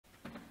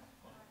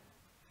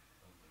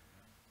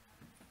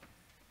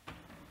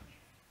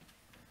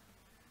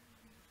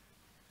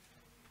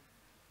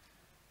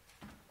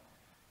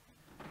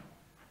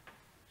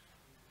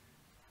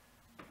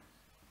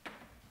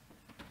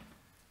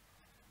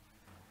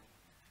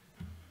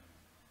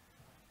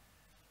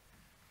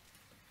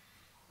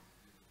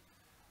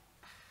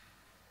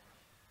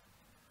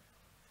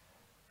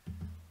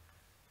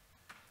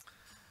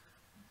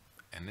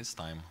And this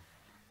time.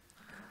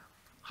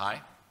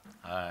 Hi,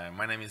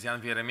 my name is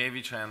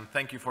Wieremjewicz, and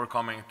thank you for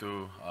coming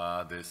to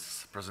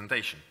this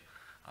presentation.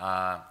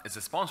 It's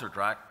a sponsored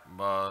track,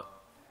 but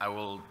I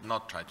will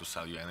not try to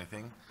sell you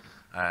anything,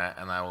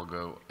 and I will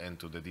go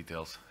into the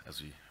details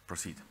as we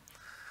proceed.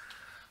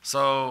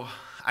 So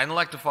I'd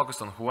like to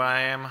focus on who I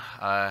am,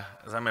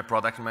 as I'm a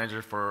product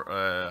manager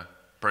for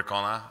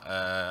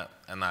Percona,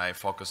 and I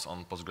focus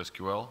on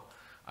PostgreSQL.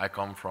 I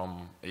come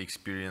from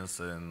experience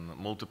in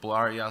multiple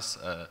areas,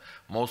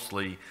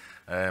 mostly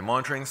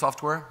monitoring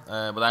software,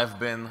 but I've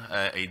been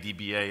a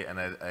DBA and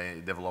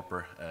a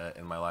developer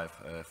in my life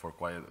for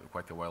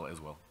quite a while as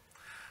well.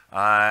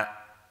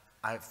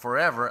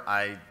 Forever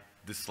I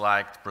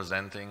disliked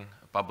presenting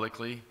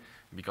publicly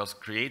because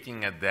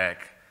creating a deck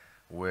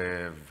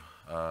with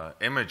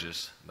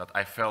images that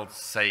I felt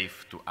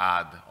safe to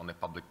add on a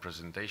public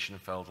presentation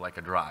felt like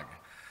a drag.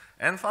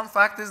 And fun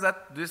fact is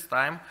that this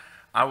time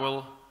I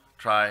will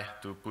try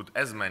to put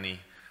as many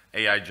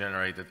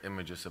AI-generated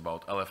images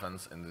about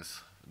elephants in this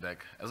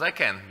deck as I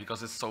can,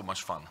 because it's so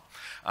much fun.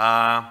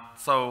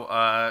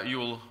 You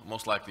will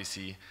most likely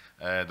see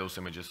those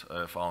images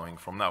following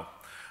from now.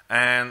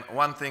 And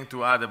one thing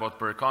to add about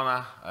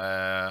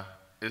Percona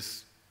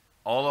is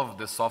all of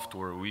the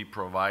software we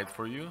provide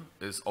for you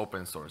is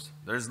open source.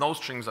 There's no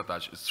strings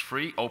attached. It's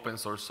free open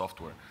source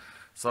software.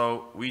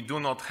 So we do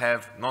not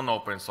have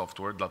non-open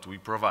software that we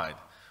provide.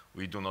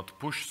 We do not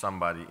push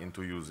somebody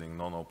into using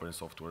non-open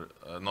software,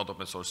 not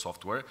open source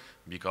software,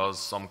 because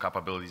some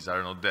capabilities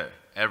are not there.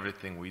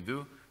 Everything we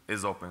do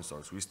is open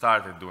source. We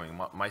started doing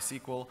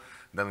MySQL,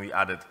 then we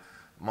added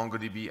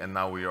MongoDB, and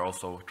now we are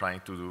also trying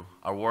to do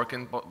our work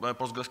in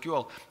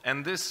PostgreSQL.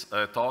 And this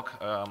talk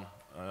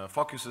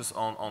focuses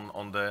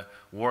on the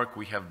work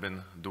we have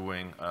been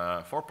doing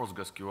for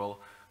PostgreSQL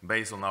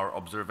based on our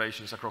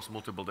observations across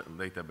multiple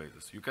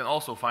databases. You can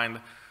also find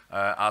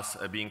us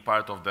being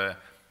part of the,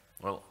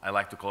 well, I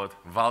like to call it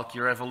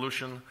Valkyrie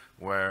revolution,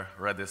 where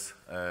Redis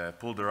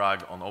pulled the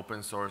rug on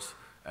open source,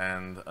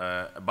 and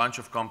a bunch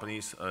of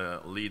companies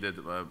led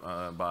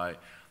by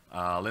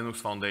Linux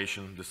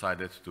Foundation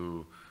decided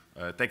to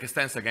take a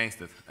stance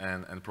against it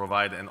and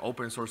provide an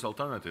open source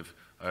alternative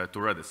to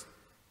Redis.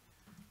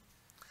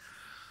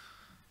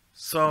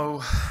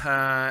 So,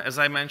 as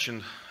I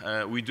mentioned,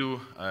 we do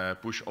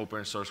push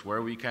open source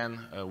where we can.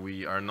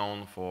 We are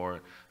known for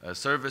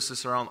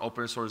services around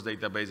open source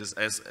databases.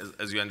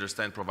 As you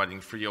understand, providing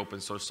free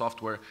open source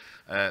software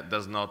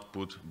does not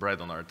put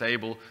bread on our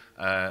table.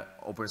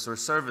 Open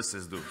source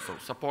services do. So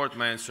support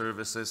managed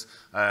services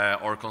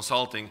or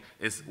consulting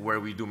is where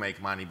we do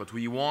make money. But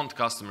we want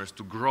customers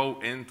to grow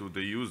into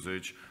the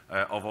usage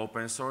of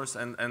open source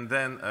and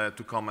then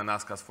to come and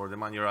ask us for the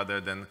money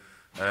rather than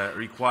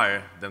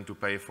require them to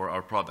pay for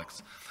our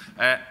products.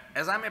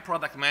 As I'm a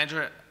product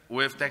manager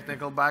with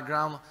technical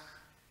background,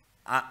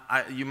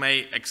 you may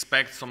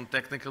expect some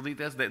technical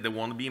details. There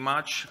won't be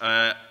much.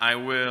 I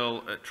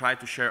will try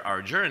to share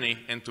our journey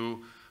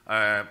into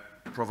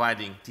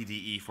providing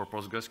TDE for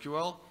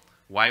PostgreSQL,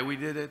 why we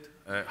did it,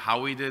 how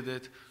we did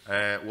it,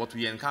 what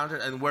we encountered,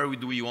 and where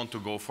do we want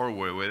to go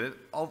forward with it.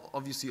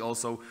 Obviously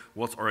also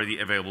what's already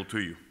available to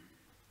you.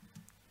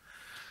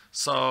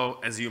 So,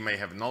 as you may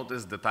have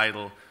noticed, the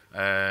title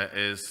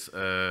is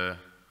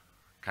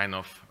kind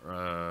of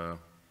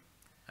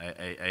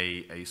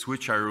a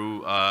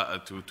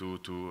switcheroo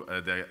to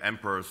the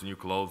Emperor's New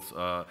Clothes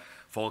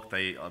folk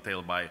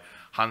tale by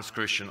Hans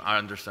Christian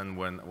Andersen,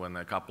 when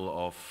a couple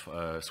of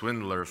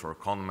swindlers or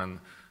conmen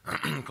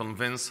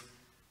convince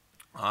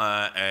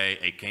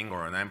a king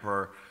or an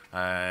emperor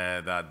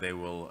that they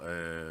will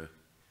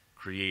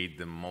create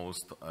the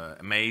most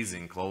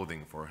amazing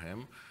clothing for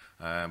him.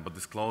 But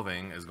this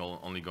clothing is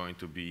only going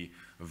to be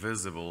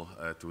visible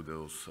to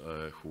those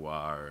who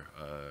are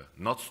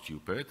not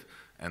stupid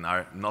and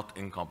are not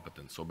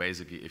incompetent. So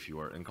basically, if you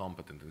are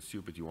incompetent and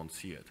stupid, you won't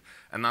see it.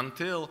 And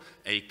until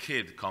a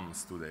kid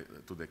comes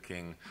to the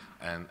king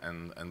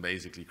and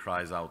basically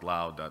cries out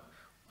loud that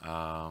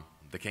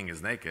the king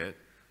is naked,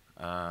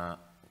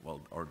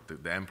 well, or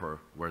the emperor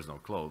wears no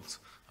clothes,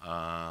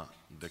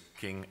 the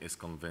king is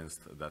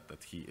convinced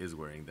that he is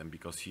wearing them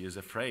because he is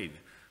afraid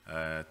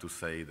to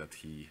say that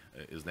he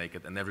is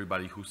naked, and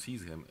everybody who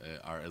sees him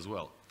are as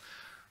well.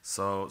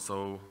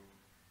 So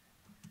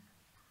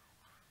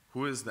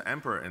who is the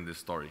emperor in this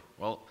story?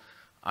 Well,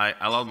 I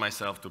allowed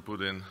myself to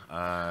put in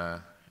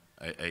a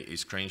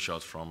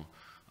screenshot from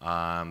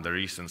the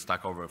recent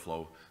Stack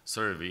Overflow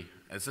survey.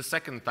 It's the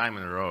second time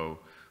in a row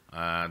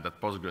that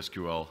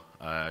PostgreSQL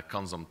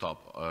comes on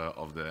top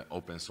of the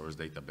open source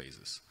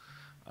databases.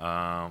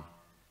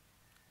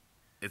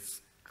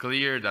 It's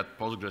clear that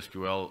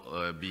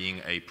PostgreSQL,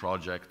 being a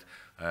project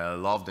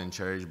loved and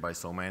cherished by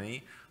so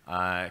many,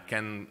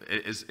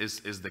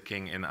 is the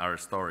king in our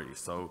story.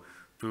 So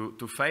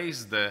to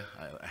face the,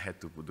 I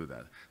had to do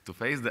that, to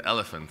face the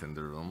elephant in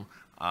the room,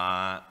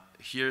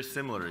 here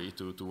similarly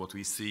to what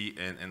we see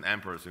in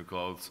Emperor's New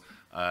Clothes,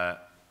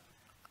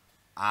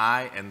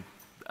 I and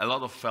a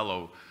lot of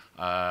fellow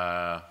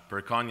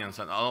Perconians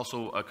and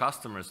also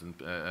customers and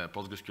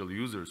PostgreSQL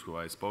users who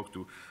I spoke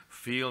to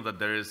feel that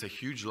there is a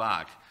huge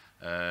lack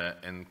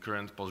in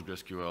current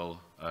PostgreSQL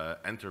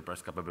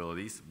enterprise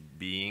capabilities,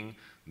 being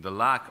the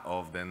lack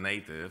of the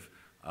native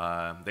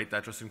data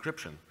address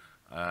encryption.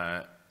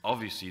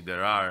 Obviously,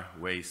 there are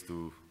ways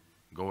to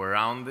go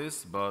around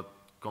this, but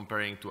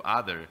comparing to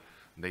other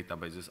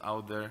databases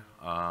out there,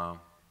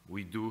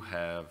 we do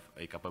have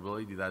a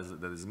capability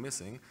that is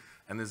missing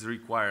and is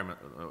required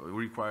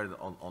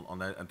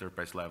on an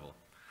enterprise level.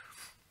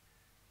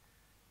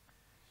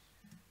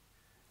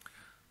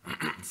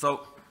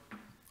 So,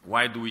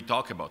 why do we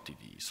talk about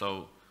TDE?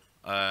 So,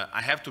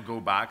 I have to go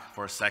back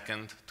for a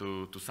second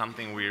to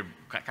something we're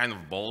kind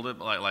of bold,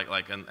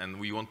 and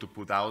we want to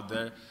put out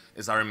there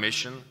is our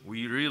mission.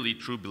 We really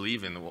truly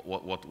believe in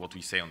what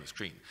we say on the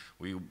screen.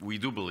 We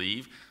do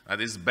believe that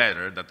it's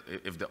better that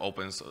if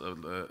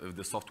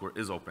the software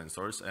is open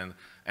source and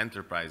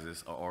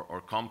enterprises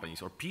or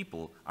companies or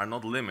people are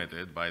not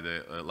limited by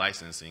the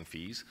licensing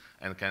fees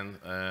and can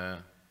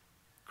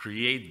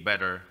create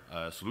better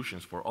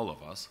solutions for all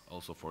of us,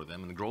 also for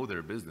them, and grow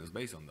their business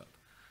based on that.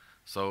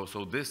 So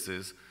this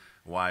is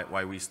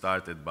why we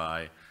started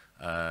by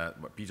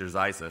Peter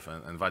Zaytsev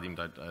and Vadim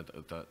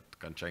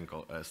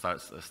Tkanchenko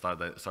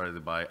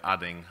started by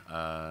adding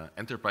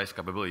enterprise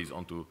capabilities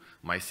onto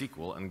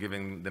MySQL and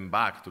giving them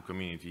back to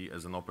community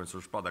as an open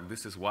source product.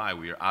 This is why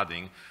we are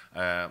adding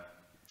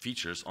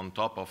features on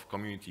top of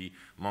community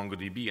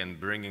MongoDB and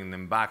bringing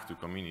them back to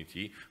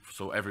community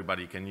so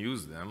everybody can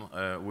use them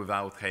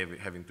without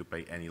having to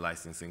pay any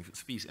licensing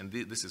fees. And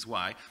this is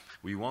why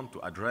we want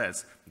to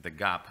address the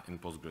gap in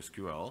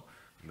PostgreSQL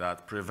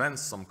that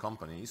prevents some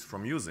companies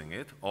from using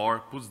it or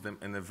puts them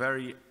in a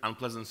very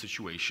unpleasant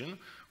situation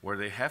where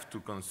they have to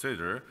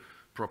consider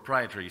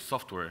proprietary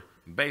software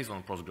based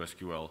on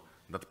PostgreSQL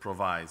that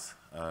provides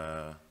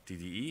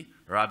TDE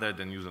rather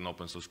than use an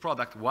open source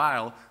product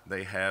while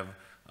they have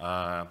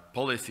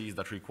policies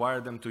that require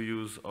them to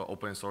use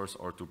open source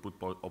or to put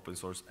open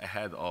source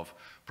ahead of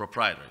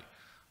proprietary.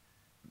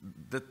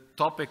 The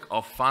topic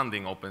of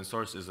funding open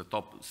source is a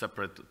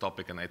separate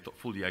topic, and I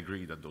fully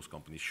agree that those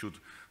companies should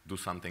do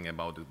something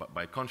about it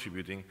by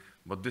contributing,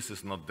 but this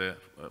is not the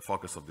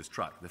focus of this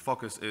track. The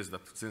focus is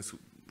that since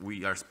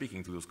we are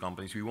speaking to those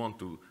companies, we want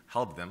to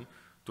help them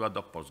to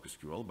adopt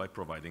PostgreSQL by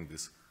providing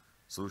this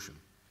solution.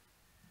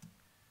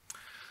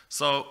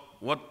 So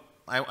what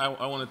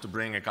I wanted to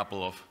bring a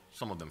couple of,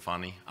 some of them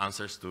funny,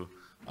 answers to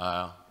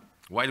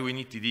why do we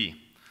need TDE?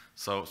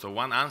 So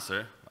one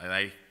answer, and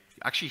I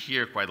actually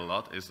hear quite a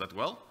lot, is that,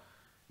 well,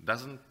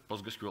 doesn't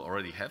PostgreSQL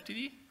already have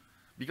TDE?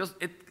 Because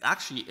it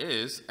actually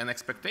is an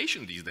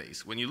expectation these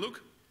days. When you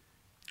look,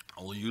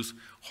 I'll use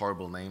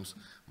horrible names,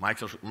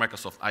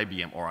 Microsoft,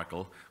 IBM,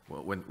 Oracle,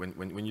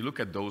 when you look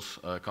at those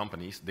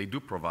companies, they do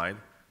provide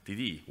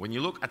TDE. When you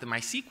look at the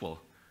MySQL,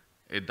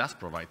 it does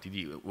provide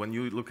TDE. When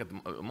you look at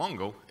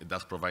Mongo, it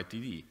does provide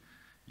TDE.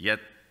 Yet,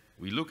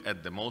 we look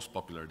at the most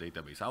popular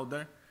database out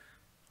there,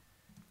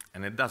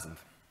 and it doesn't.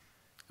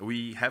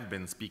 We have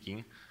been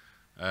speaking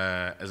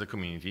as a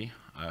community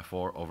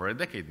for over a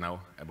decade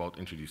now about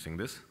introducing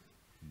this,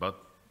 but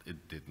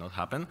it did not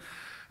happen.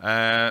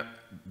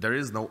 There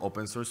is no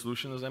open source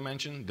solution, as I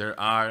mentioned. There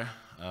are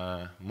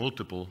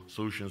multiple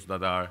solutions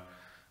that are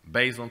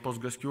based on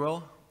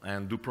PostgreSQL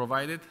and do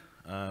provide it,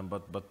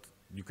 but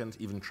you can't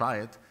even try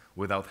it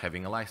without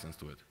having a license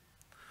to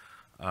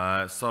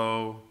it.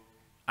 So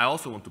I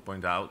also want to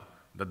point out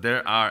that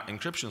there are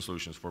encryption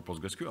solutions for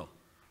PostgreSQL,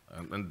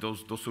 and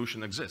those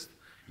solutions exist.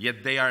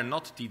 Yet they are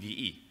not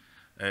TDE.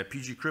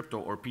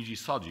 PGCrypto or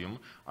PGSodium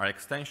are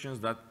extensions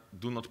that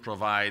do not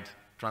provide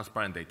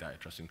transparent data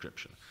address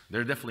encryption.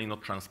 They're definitely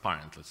not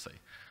transparent, let's say.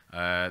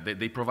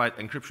 They provide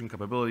encryption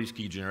capabilities,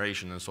 key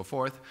generation, and so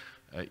forth,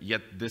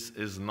 yet this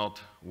is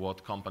not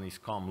what companies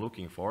come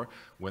looking for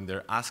when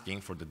they're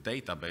asking for the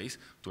database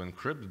to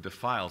encrypt the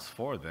files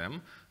for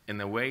them in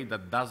a way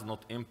that does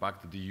not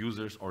impact the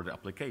users or the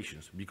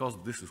applications, because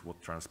this is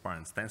what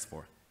transparent stands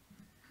for.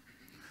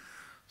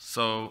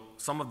 So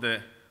some of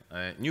the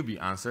newbie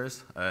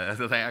answers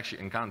that I actually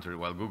encountered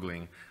while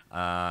Googling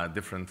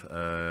different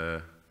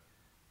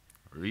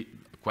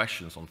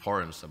questions on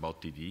forums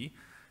about TDE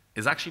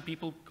is actually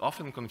people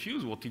often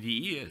confuse what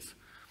TDE is.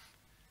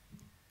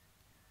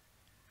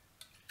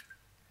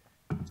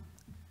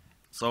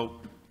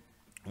 So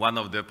one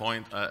of the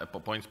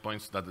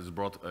points that is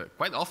brought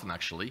quite often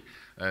actually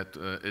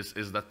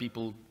is that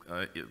people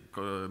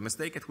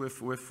mistake it with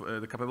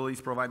the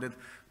capabilities provided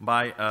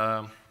by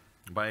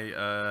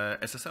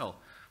SSL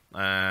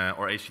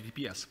or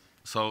HTTPS.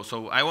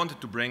 So I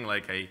wanted to bring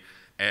like a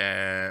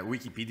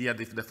Wikipedia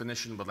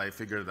definition, but I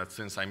figured that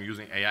since I'm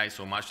using AI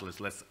so much,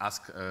 let's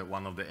ask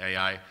one of the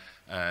AI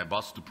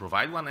bots to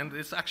provide one, and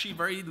it's actually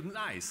very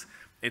nice.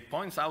 It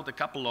points out a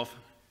couple of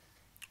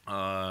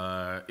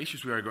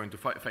issues we are going to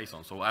face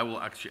on. So I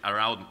will actually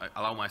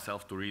allow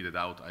myself to read it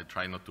out. I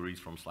try not to read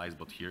from slides,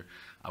 but here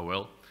I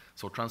will.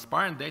 So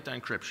transparent data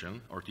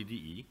encryption, or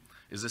TDE,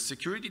 is a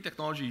security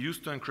technology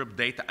used to encrypt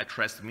data at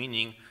rest,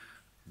 meaning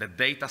the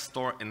data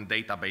stored in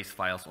database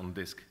files on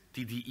disk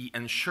TDE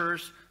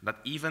ensures that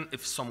even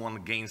if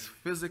someone gains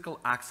physical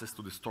access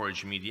to the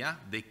storage media,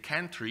 they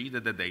can't read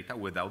the data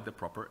without the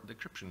proper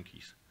decryption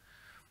keys.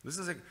 This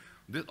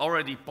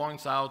already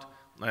points out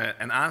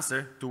an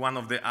answer to one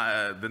of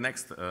the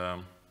next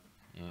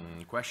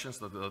questions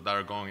that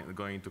are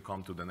going to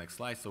come to the next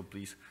slide, so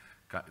please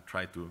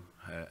try to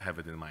have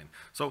it in mind.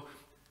 So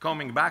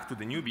coming back to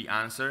the newbie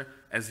answer,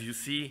 as you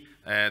see,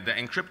 the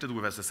encrypted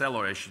with SSL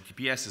or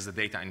HTTPS is the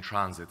data in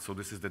transit. So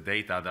this is the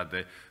data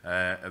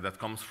that, that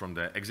comes from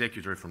the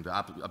executor, from the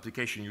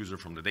application user,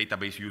 from the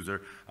database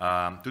user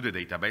to the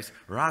database,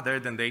 rather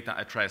than data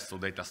at rest, so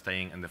data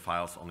staying in the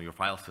files on your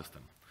file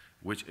system,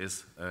 which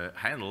is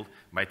handled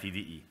by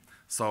TDE.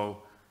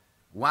 So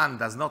one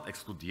does not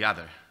exclude the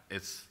other.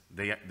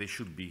 They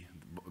should be,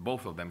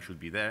 both of them should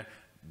be there,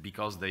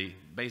 because they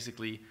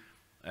basically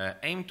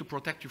aim to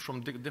protect you from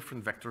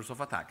different vectors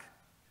of attack.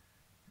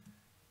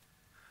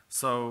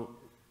 So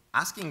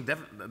asking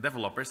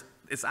developers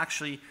is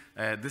actually,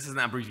 this is an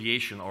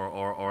abbreviation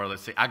or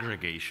let's say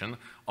aggregation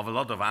of a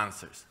lot of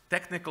answers.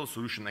 Technical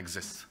solution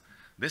exists.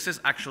 This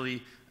is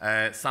actually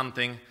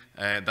something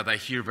that I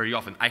hear very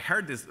often. I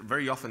heard this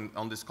very often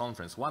on this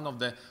conference. One of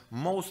the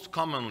most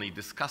commonly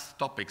discussed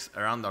topics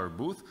around our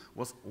booth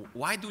was,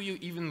 why do you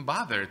even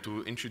bother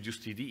to introduce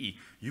TDE?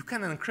 You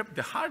can encrypt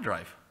the hard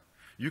drive.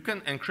 You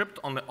can encrypt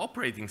on the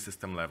operating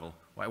system level.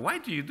 Why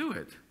do you do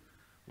it?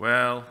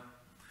 Well,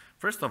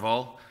 first of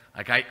all,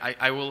 like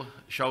I will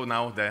show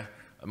now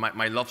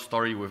my love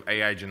story with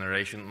AI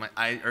generation.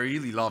 I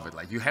really love it.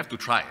 Like, you have to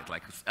try it.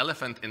 Like,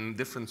 elephant in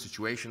different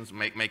situations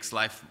makes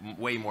life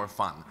way more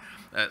fun.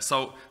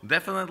 So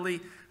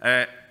definitely,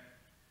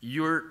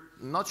 you're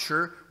not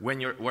sure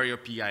where your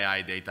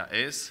PII data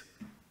is,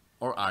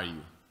 or are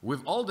you?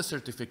 With all the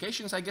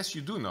certifications, I guess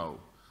you do know.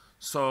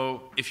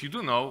 So if you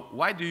do know,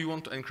 why do you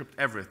want to encrypt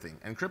everything?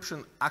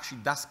 Encryption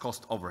actually does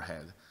cost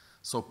overhead.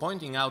 So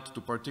pointing out to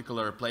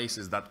particular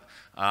places that,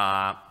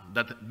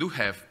 that do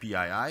have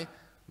PII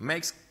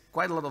makes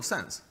quite a lot of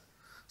sense.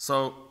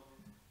 So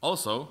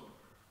also,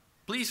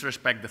 please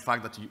respect the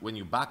fact that when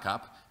you back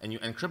up and you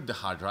encrypt the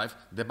hard drive,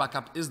 the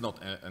backup is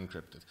not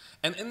encrypted.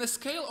 And in the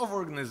scale of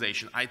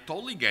organization, I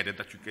totally get it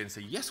that you can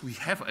say, yes, we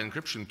have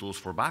encryption tools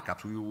for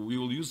backups. We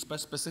will use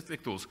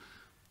specific tools.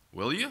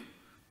 Will you?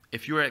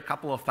 If you're a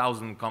couple of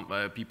thousand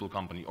people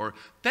company or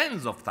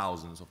tens of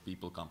thousands of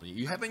people company,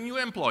 you have a new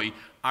employee,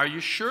 are you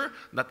sure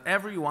that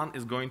everyone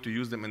is going to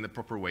use them in the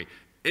proper way?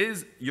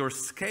 Is your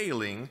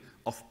scaling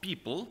of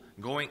people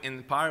going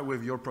in par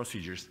with your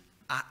procedures?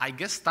 I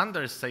guess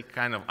standards say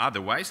kind of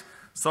otherwise.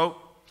 So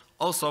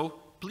also,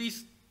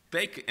 please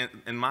take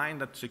in mind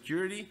that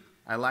security,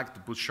 I like to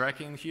put Shrek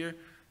in here,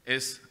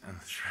 is,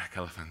 Shrek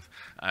elephant,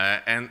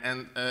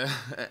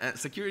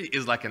 security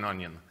is like an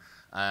onion.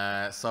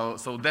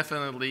 So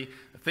definitely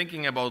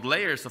thinking about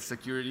layers of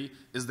security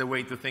is the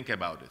way to think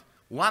about it.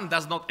 One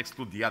does not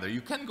exclude the other.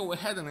 You can go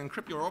ahead and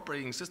encrypt your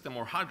operating system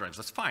or hard drives,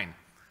 that's fine.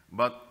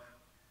 But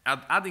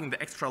adding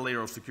the extra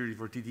layer of security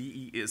for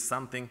TDE is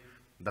something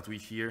that we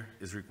hear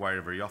is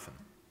required very often.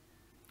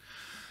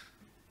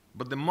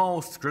 But the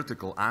most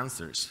critical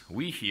answers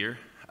we hear,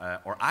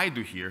 or I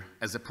do hear,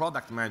 as a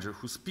product manager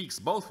who speaks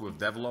both with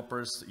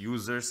developers,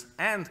 users,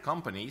 and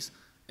companies,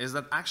 is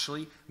that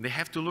actually they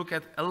have to look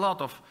at a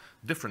lot of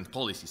different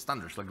policies,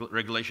 standards, like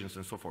regulations,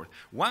 and so forth.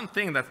 One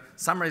thing that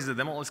summarizes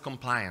them all is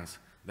compliance.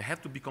 They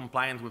have to be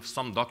compliant with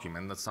some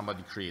document that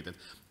somebody created.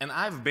 And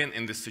I've been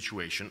in this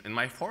situation in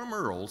my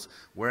former roles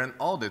where an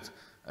audit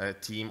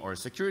team or a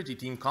security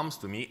team comes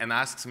to me and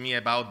asks me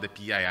about the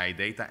PII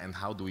data and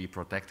how do we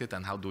protect it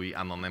and how do we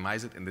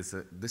anonymize it. And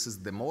this is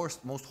the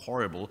most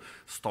horrible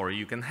story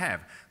you can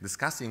have,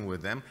 discussing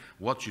with them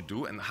what you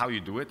do and how you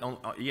do it.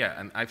 Yeah,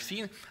 and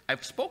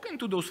I've spoken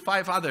to those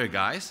 5 other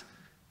guys,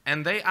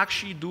 and they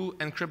actually do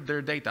encrypt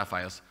their data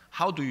files.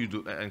 How do you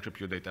encrypt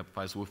your data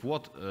files? With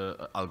what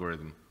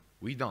algorithm?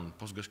 We don't.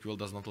 PostgreSQL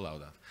does not allow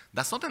that.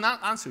 That's not an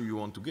answer you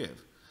want to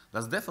give.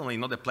 That's definitely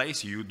not a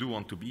place you do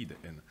want to be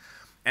in.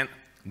 And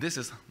this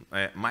is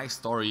my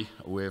story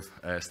with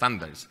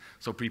standards.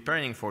 So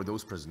preparing for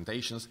those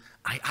presentations,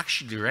 I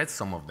actually read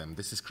some of them.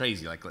 This is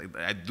crazy. Like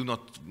I do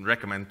not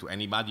recommend to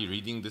anybody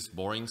reading this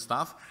boring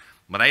stuff,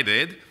 but I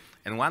did.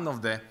 And one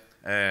of the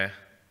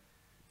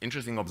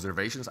interesting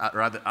observations,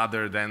 rather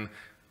other than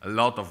a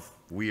lot of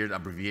weird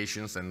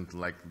abbreviations and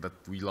like that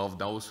we love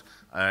those,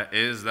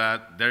 is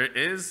that there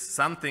is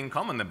something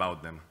common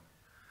about them.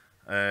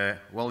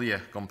 Well,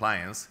 yeah,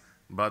 compliance,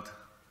 but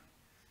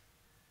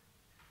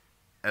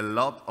a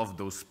lot of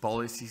those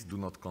policies do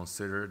not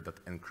consider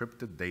that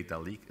encrypted data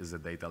leak is a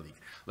data leak.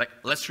 Like,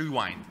 let's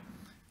rewind.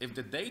 If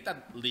the data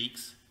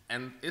leaks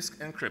and is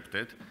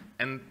encrypted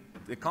and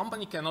the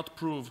company cannot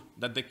prove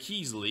that the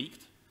key is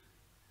leaked,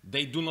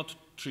 they do not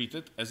treat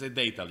it as a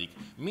data leak.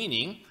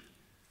 Meaning,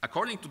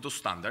 according to those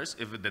standards,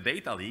 if the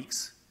data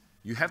leaks,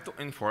 you have to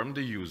inform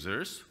the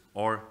users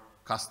or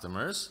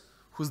customers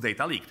whose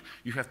data leaked.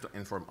 You have to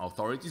inform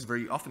authorities.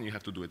 Very often you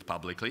have to do it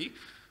publicly.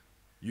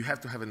 You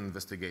have to have an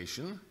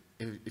investigation.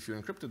 If you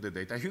encrypted the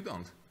data, you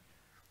don't.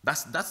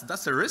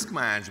 That's a risk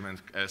management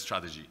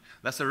strategy.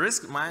 That's a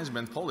risk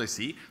management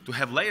policy to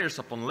have layers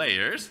upon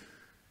layers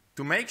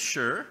to make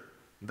sure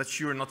that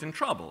you're not in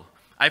trouble.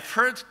 I've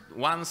heard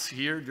once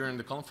here during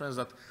the conference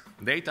that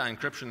data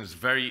encryption is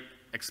very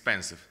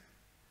expensive.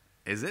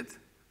 Is it?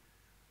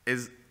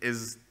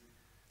 Is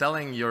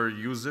telling your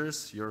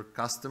users, your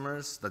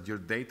customers, that your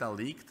data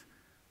leaked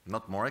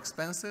not more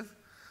expensive?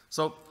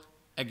 So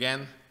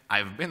again,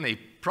 I've been a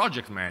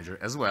project manager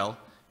as well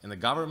in a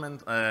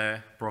government,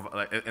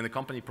 in a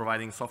company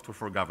providing software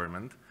for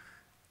government,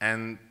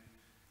 and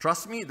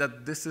trust me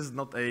that this is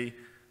not a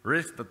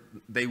risk that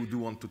they do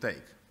want to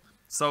take.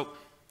 So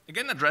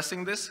again,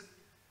 addressing this,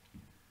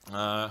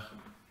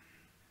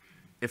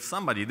 if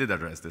somebody did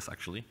address this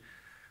actually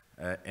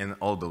in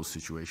all those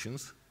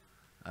situations,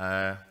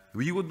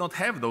 we would not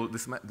have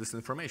this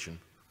information.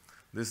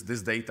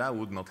 This data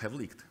would not have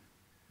leaked.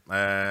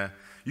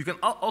 You can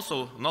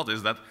also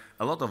notice that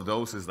a lot of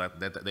those is that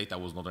data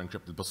was not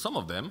encrypted, but some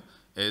of them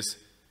is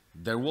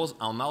there was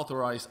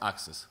unauthorized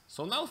access.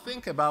 So now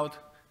think about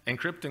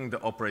encrypting the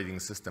operating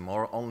system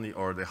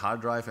or the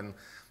hard drive, and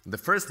the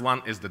first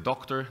one is the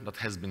doctor that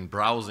has been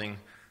browsing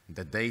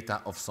the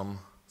data of some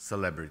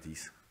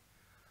celebrities.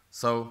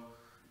 So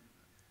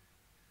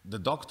the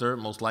doctor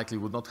most likely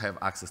would not have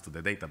access to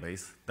the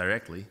database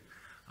directly.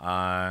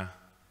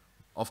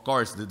 Of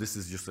course, this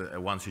is just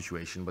one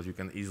situation, but you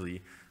can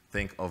easily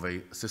think of a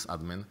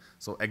sysadmin.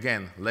 So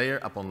again, layer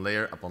upon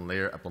layer upon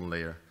layer upon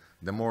layer.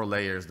 The more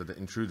layers that the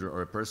intruder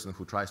or a person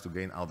who tries to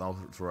gain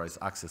unauthorized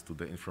access to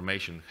the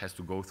information has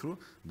to go through,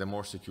 the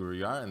more secure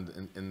you are,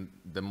 and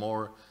the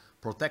more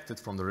protected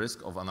from the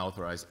risk of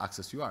unauthorized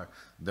access you are.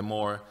 The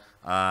more,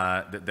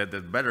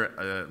 the better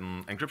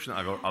encryption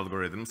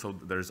algorithm. So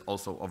there's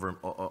also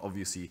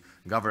obviously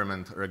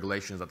government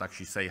regulations that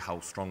actually say how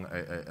strong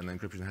an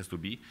encryption has to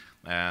be,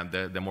 and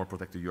the more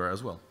protected you are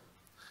as well.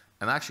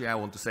 And actually, I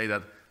want to say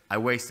that I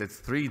wasted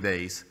 3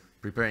 days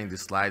preparing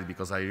this slide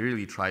because I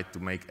really tried to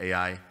make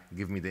AI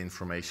give me the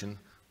information.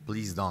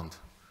 Please don't.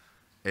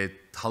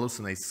 It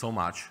hallucinates so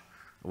much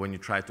when you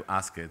try to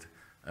ask it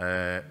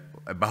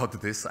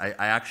about this. I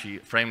actually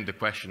framed the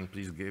question,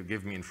 please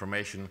give me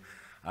information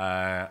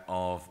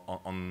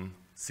on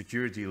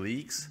security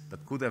leaks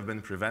that could have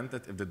been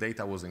prevented if the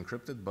data was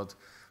encrypted, but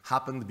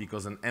happened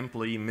because an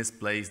employee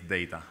misplaced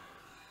data.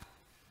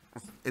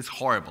 It's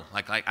horrible.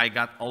 Like I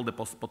got all the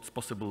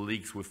possible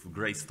leaks with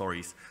great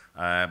stories,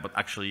 but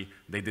actually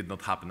they did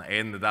not happen. I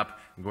ended up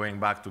going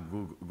back to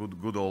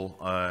good old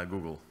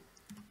Google.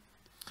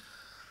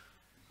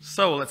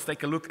 So let's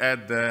take a look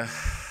at the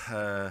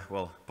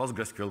well,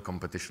 PostgreSQL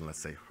competition, let's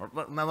say, or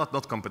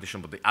not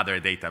competition, but the other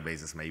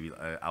databases maybe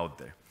out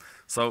there.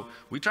 So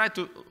we tried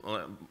to,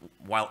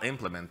 while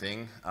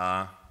implementing,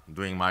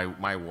 doing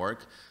my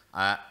work,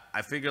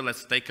 I figured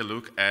let's take a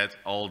look at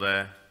all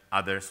the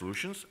other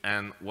solutions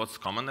and what's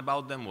common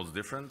about them, what's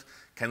different.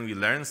 Can we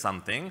learn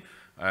something,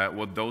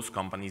 what those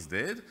companies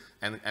did,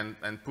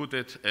 and put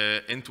it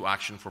into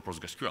action for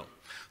PostgreSQL?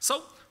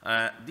 So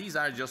these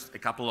are just a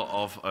couple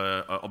of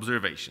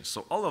observations.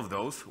 So all of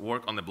those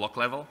work on the block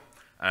level.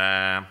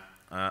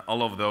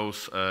 All of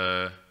those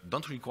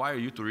don't require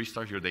you to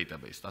restart your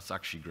database. That's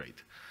actually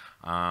great.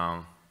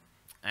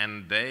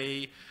 And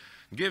they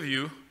give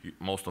you,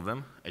 most of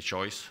them, a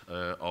choice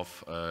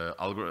of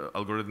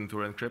algorithm to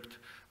encrypt.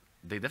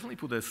 They definitely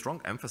put a strong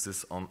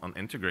emphasis on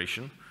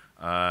integration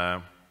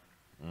to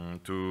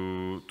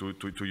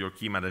your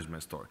key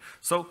management store.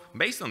 So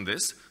based on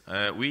this,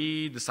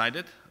 we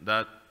decided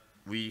that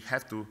we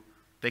have to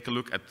take a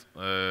look at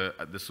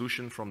the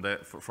solution from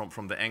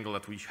the angle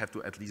that we have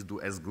to at least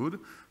do as good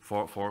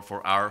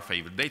for our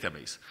favorite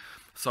database.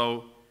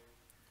 So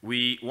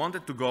we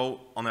wanted to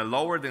go on a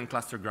lower than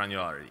cluster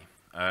granularity.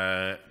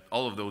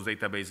 All of those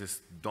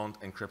databases don't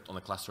encrypt on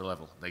a cluster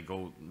level. They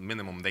go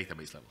minimum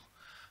database level.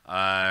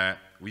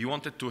 We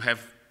wanted to have,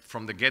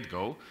 from the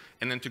get-go,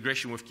 an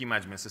integration with key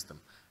management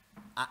system.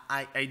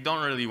 I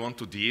don't really want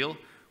to deal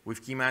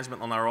with key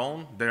management on our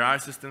own. There are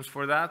systems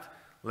for that.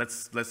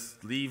 Let's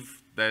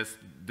leave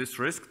this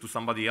risk to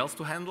somebody else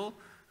to handle.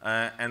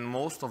 And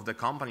most of the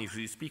companies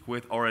we speak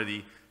with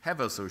already have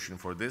a solution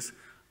for this.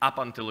 Up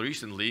until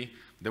recently,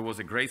 there was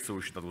a great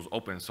solution that was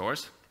open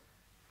source.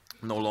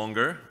 No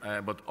longer,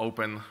 but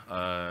open.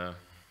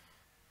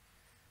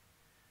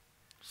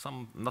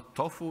 Not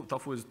Tofu.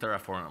 Tofu is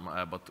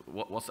Terraform, but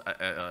what's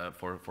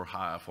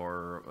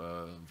for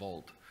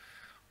Vault?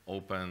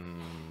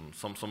 Open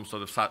some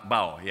sort of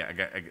Bao. Yeah,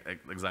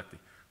 exactly.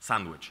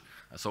 Sandwich.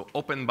 So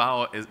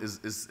OpenBao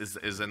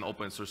is an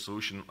open source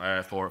solution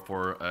for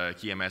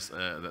KMS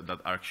that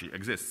actually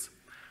exists.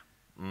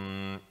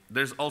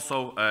 There's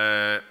also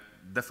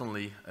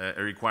definitely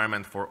a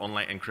requirement for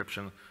online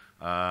encryption.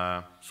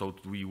 So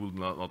we would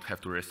not have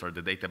to restart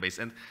the database,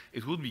 and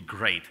it would be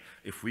great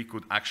if we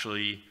could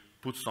actually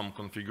put some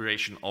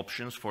configuration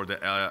options for the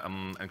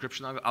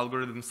encryption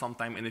algorithm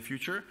sometime in the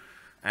future,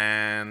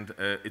 and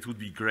it would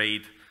be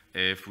great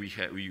if we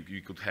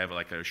could have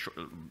like a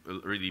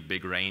really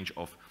big range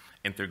of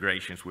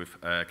integrations with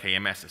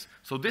KMSs.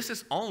 So this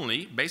is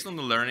only based on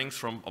the learnings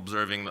from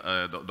observing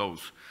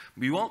those.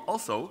 We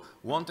also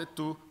wanted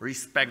to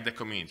respect the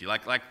community.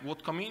 Like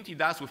what community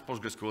does with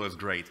PostgreSQL is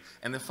great.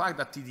 And the fact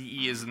that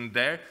TDE isn't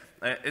there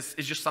is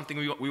just something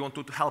we want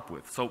to help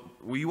with. So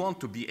we want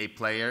to be a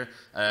player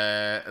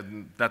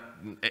that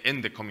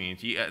in the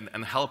community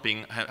and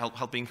helping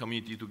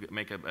community to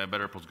make a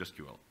better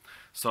PostgreSQL.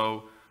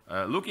 So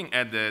looking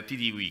at the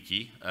TDE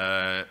wiki,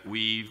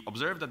 we've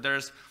observed that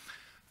there's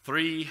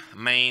 3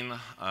 main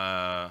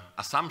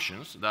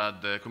assumptions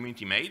that the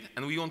community made,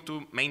 and we want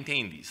to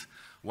maintain these.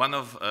 One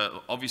of,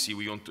 obviously,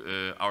 we want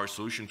our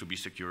solution to be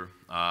secure,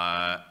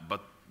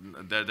 but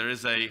there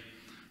is a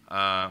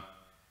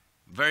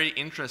very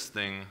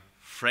interesting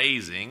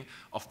phrasing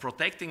of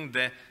protecting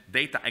the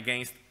data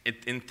against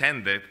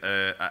intended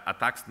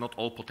attacks, not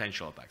all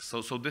potential attacks.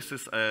 So this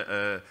is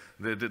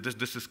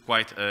this is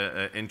quite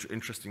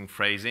interesting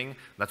phrasing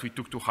that we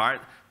took to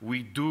heart.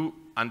 We do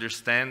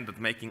understand that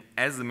making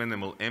as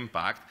minimal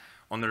impact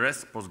on the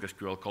rest of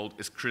PostgreSQL code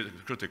is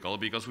critical,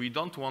 because we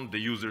don't want the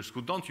users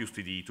who don't use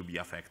TDE to be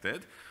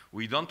affected.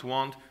 We don't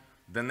want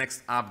the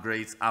next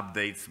upgrades,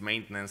 updates,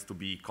 maintenance to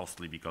be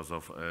costly because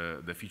of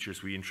the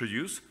features we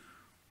introduce.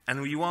 And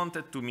we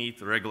wanted to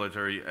meet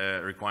regulatory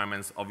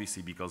requirements,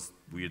 obviously, because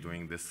we are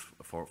doing this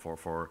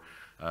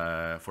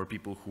for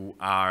people who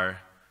are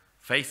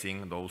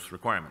facing those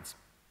requirements.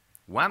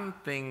 One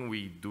thing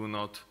we do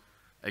not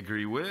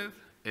agree with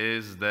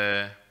is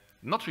the,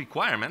 not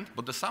requirement,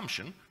 but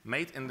assumption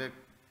made in the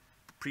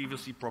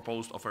previously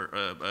proposed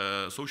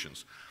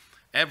solutions.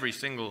 Every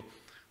single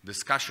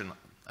discussion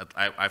that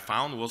I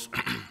found was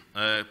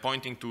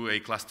pointing to a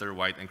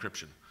cluster-wide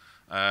encryption.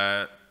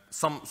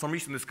 Some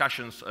recent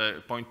discussions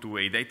point to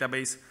a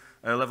database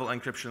level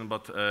encryption,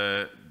 but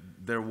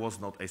there was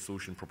not a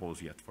solution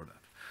proposed yet for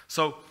that.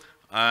 So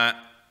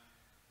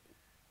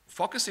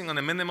focusing on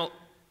a minimal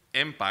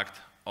impact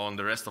on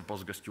the rest of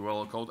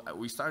PostgreSQL code,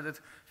 we started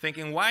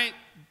thinking, why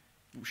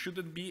should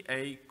it be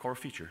a core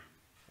feature?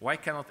 Why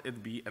cannot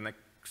it be an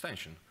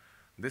extension?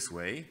 This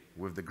way,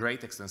 with the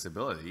great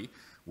extensibility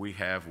we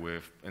have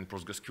in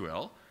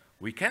PostgreSQL,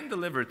 we can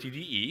deliver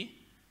TDE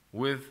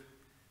with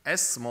as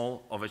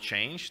small of a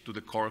change to the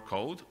core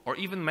code, or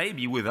even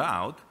maybe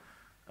without.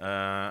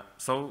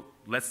 So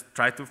let's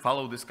try to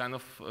follow this kind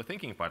of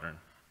thinking pattern.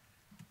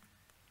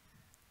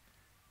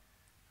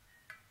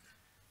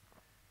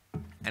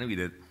 And we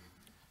did.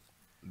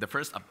 The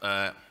first,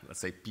 let's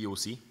say,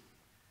 POC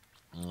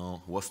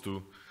was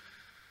to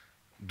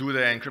do the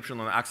encryption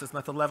on the access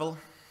method level.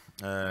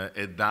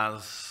 It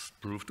does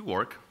prove to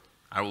work.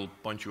 I will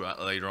point you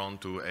later on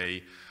to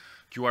a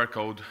QR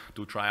code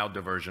to try out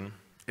the version.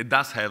 It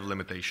does have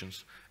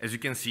limitations. As you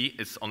can see,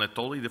 it's on a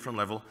totally different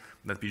level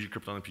than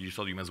PGCrypton and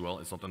PGSodium as well.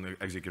 It's not on the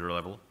executor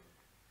level.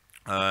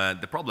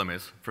 The problem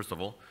is, first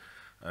of all,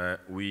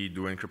 we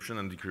do encryption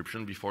and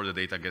decryption before the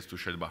data gets to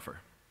shared buffer.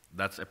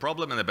 That's a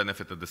problem and a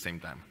benefit at the same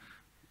time.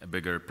 A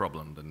bigger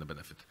problem than the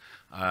benefit.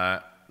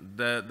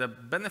 The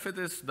benefit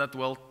is that,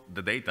 well,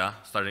 the data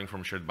starting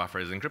from shared buffer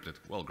is encrypted.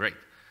 Well, great.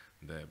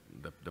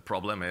 The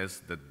problem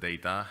is that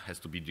data has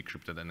to be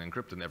decrypted and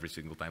encrypted every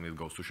single time it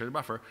goes to shared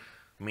buffer,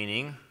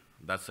 meaning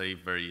that's a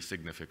very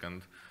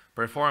significant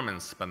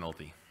performance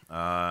penalty.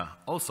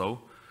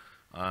 Also,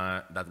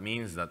 that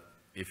means that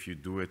if you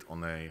do it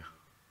on a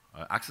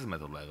access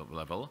method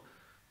level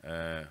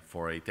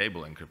for a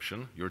table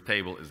encryption, your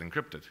table is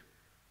encrypted,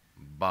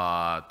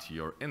 but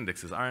your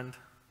indexes aren't.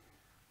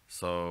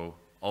 So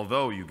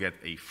although you get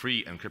a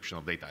free encryption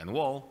of data in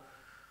WAL,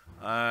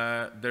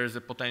 there's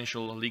a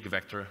potential leak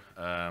vector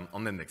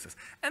on indexes.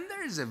 And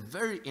there is a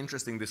very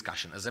interesting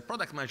discussion. As a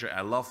product manager,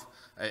 I love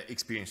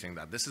experiencing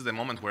that. This is the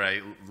moment where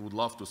I would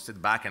love to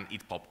sit back and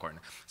eat popcorn.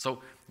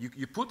 So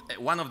you put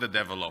one of the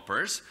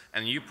developers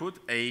and you put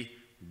a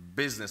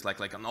business,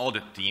 like an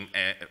audit team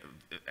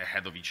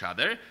ahead of each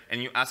other,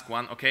 and you ask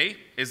one, okay,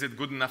 is it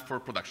good enough for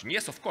production?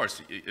 Yes, of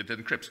course, it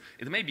encrypts.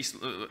 It may be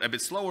a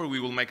bit slower, we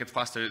will make it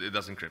faster, it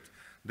does encrypt.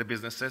 The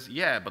business says,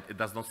 yeah, but it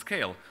does not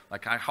scale.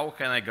 Like, how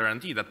can I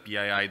guarantee that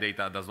PII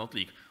data does not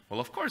leak?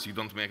 Well, of course, you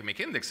don't make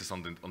indexes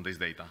on this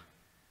data.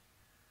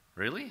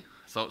 Really?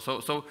 So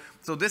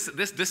this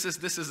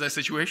is the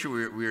situation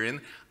we're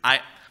in.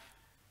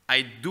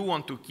 I do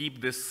want to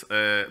keep this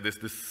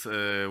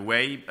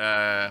way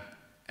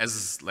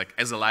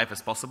as alive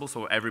as possible,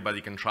 so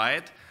everybody can try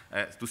it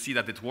to see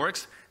that it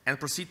works and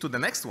proceed to the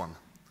next one,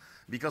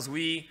 because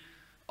we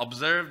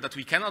observe that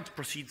we cannot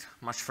proceed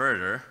much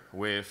further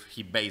with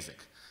heap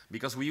basic,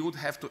 because we would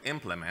have to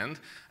implement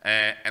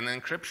an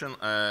encrypted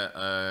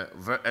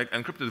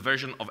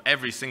version of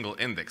every single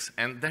index,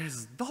 and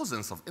there's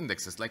dozens of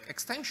indexes. Like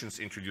extensions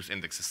introduce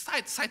indexes.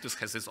 Citus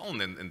has its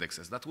own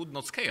indexes that would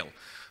not scale.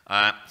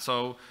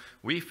 So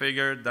we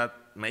figured that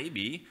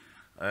maybe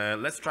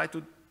let's try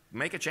to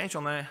make a change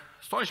on the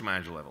storage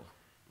manager level.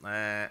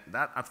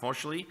 That,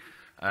 unfortunately,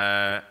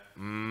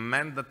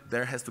 meant that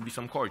there has to be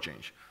some core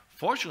change.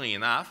 Fortunately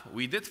enough,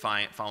 we did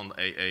found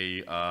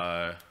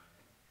a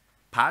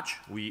patch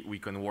we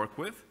can work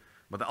with,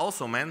 but it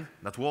also meant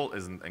that WAL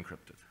isn't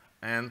encrypted.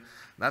 And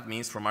that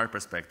means, from our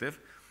perspective,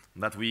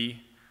 that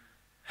we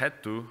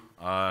had to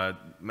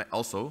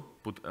also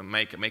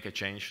make a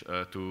change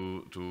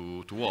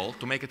to WAL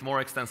to make it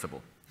more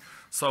extensible.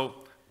 So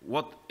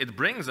what it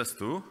brings us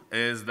to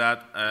is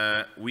that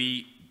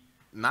we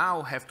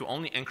now have to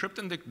only encrypt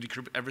and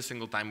decrypt every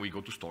single time we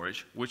go to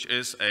storage, which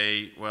is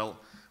a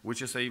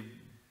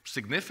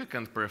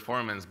significant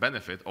performance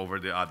benefit over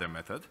the other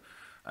method.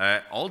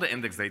 All the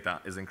index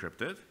data is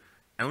encrypted,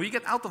 and we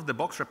get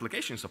out-of-the-box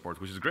replication support,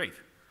 which is great.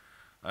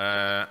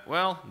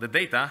 Well, the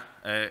data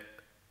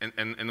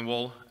in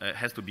WAL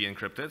has to be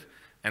encrypted,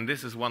 and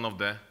this is one of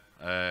the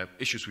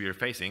issues we are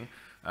facing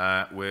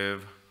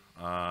with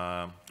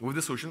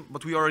the solution,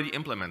 but we already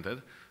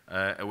implemented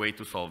a way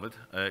to solve it.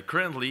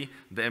 Currently,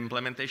 the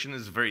implementation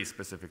is very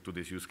specific to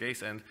this use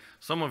case, and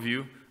some of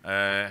you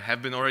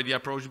have been already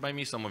approached by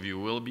me, some of you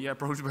will be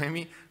approached by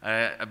me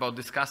about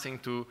discussing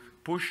to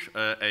push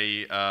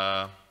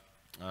a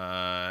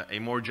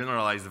more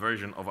generalized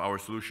version of our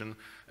solution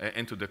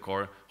into the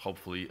core,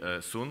 hopefully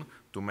soon,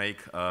 to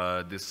make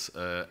this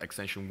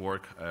extension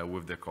work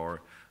with the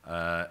core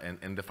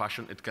in the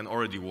fashion it can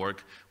already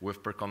work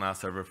with Percona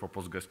server for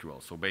PostgreSQL.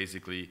 So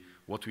basically,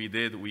 what we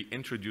did, we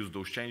introduced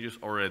those changes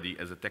already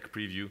as a tech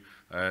preview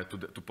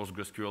to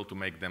PostgreSQL to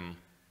make them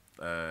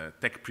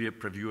tech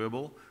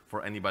previewable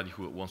for anybody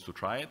who wants to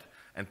try it,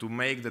 and to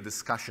make the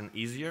discussion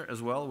easier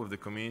as well with the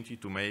community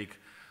to make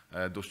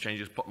those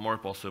changes more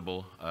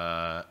possible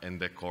in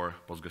the core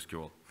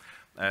PostgreSQL.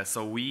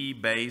 So we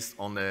based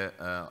on the,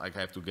 I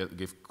have to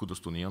give kudos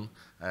to Neon,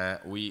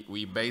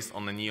 we based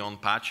on the Neon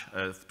patch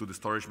to the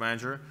storage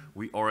manager.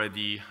 We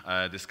already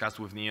discussed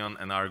with Neon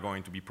and are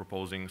going to be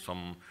proposing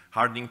some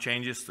hardening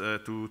changes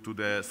to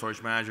the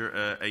storage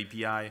manager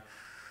API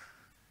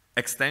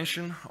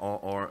extension,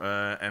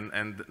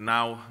 and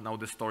now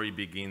the story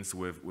begins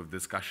with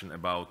discussion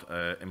about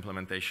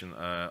implementation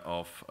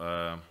of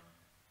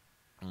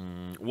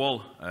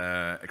WAL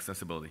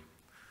extensibility.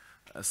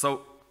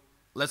 So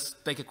let's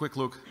take a quick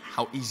look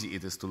how easy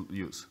it is to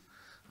use.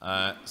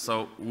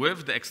 So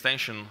with the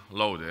extension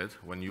loaded,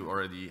 when you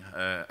already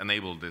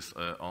enabled this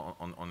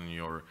on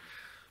your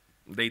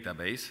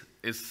database,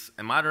 it's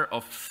a matter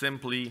of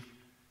simply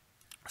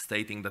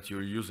stating that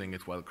you're using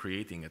it while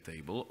creating a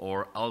table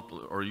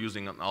or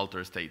using an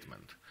alter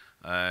statement.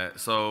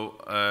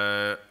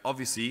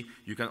 Obviously,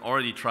 you can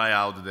already try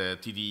out the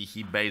TDE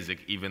heap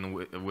basic even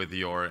with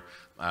your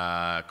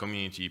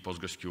community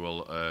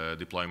PostgreSQL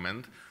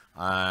deployment.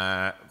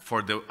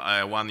 For the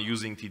one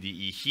using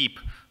TDE heap,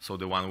 so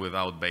the one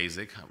without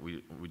basic,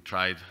 we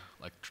tried,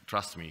 like,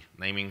 trust me,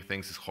 naming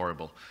things is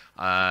horrible.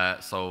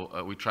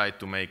 We tried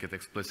to make it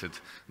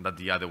explicit that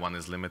the other one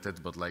is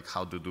limited, but like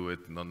how to do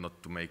it,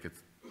 not to make it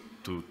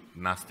too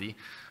nasty.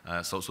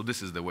 So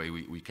this is the way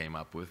we came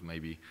up with.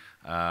 Maybe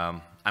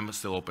I'm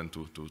still open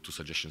to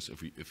suggestions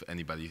if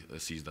anybody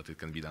sees that it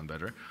can be done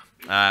better.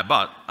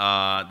 But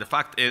the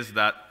fact is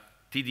that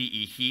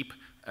TDE heap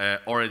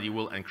already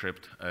will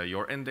encrypt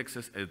your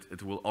indexes.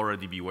 It will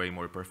already be way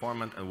more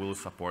performant and will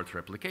support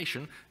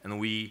replication. And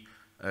we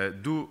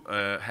do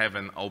have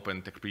an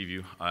open tech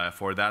preview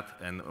for that,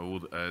 and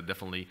would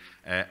definitely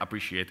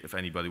appreciate if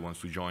anybody wants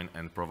to join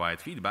and provide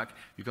feedback.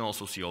 You can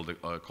also see all the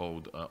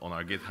code on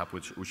our GitHub,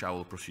 which I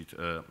will proceed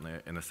to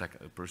in a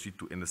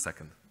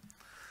second.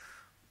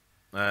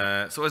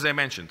 So as I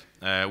mentioned,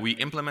 we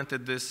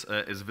implemented this,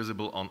 is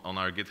visible on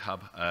our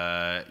GitHub.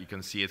 You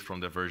can see it from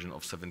the version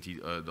of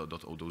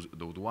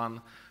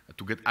 70.0.1.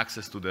 To get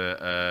access to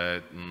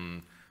the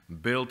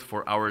build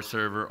for our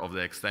server of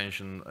the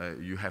extension,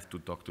 you have to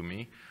talk to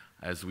me,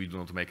 as we do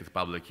not make it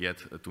public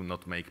yet, to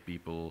not make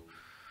people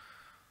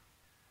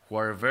who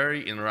are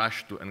very in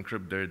rush to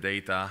encrypt their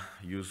data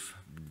use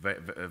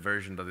a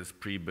version that is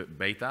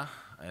pre-beta.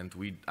 And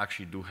we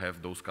actually do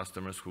have those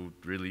customers who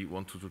really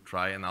want to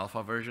try an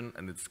alpha version,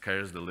 and it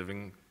scares the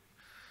living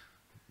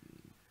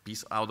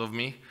piece out of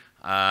me.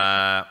 We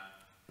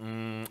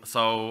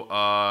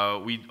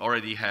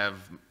already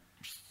have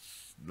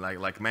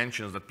like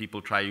mentions that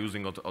people try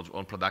using it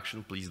on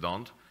production. Please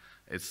don't.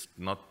 It's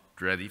not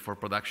ready for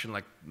production.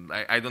 Like,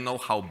 I don't know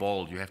how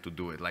bold you have to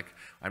do it. Like,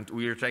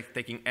 we are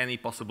taking any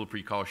possible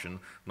precaution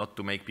not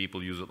to make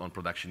people use it on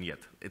production yet.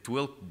 It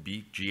will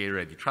be GA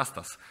ready, trust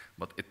us,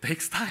 but it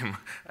takes time.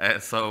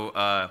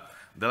 The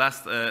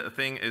last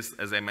thing is,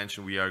 as I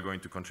mentioned, we are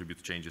going to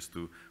contribute changes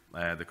to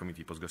the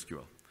community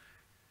PostgreSQL.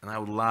 And I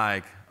would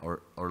like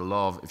or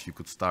love if you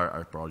could start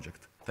our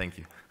project. Thank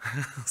you.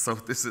 So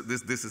this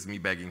is me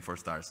begging for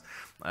stars.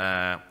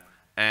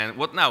 And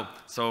what now?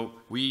 So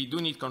we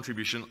do need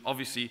contribution.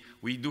 Obviously,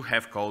 we do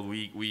have code.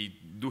 We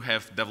do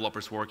have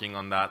developers working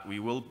on that. We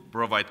will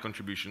provide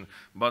contribution,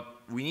 but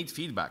we need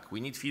feedback.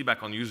 We need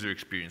feedback on user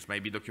experience.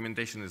 Maybe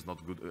documentation is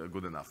not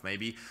good enough.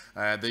 Maybe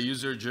the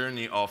user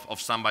journey of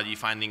somebody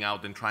finding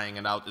out and trying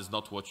it out is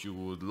not what you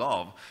would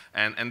love.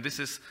 And this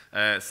is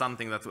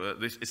something that,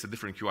 this is a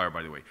different QR,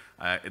 by the way.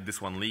 This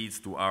one leads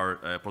to our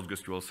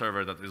PostgreSQL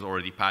server that is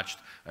already patched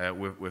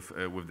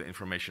with the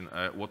information,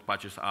 what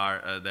patches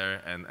are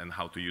there and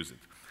how to use it.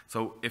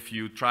 So if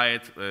you try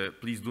it,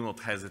 please do not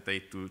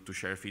hesitate to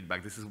share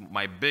feedback. This is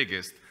my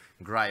biggest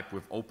gripe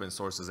with open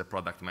source as a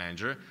product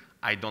manager.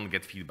 I don't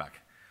get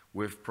feedback.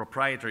 With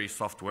proprietary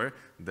software,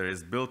 there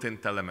is built-in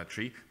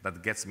telemetry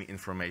that gets me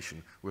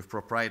information. With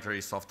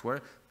proprietary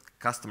software,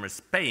 customers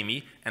pay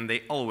me, and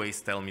they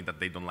always tell me that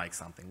they don't like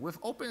something. With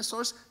open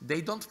source, they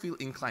don't feel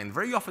inclined.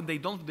 Very often, they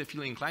don't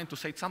feel inclined to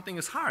say something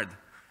is hard.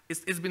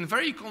 It's been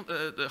very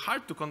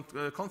hard to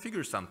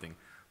configure something.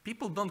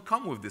 People don't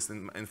come with this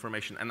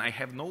information, and I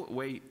have no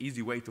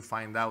easy way to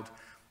find out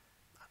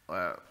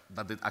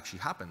that it actually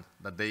happened,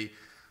 that they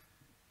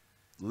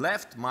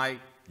left my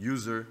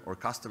user or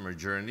customer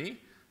journey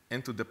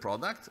into the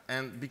product,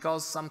 and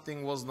because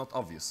something was not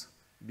obvious,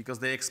 because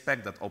they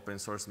expect that open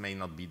source may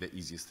not be the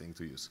easiest thing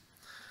to use.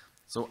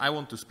 So I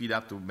want to speed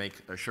up to make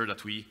sure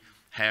that we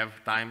have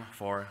time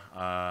for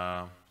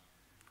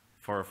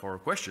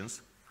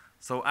questions.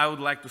 So I would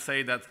like to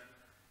say that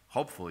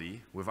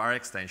hopefully with our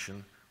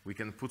extension we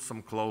can put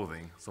some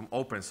clothing, some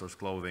open source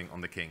clothing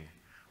on the king,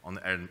 on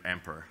the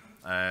emperor.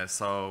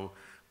 So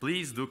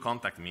please do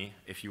contact me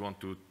if you want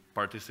to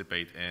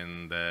participate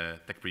in the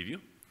tech preview.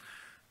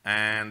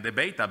 And the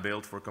beta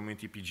build for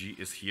Community PG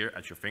is here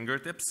at your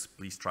fingertips.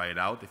 Please try it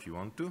out if you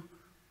want to,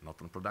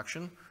 not on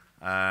production.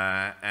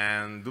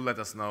 And do let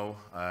us know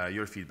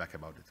your feedback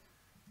about it.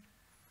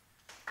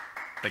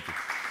 Thank you.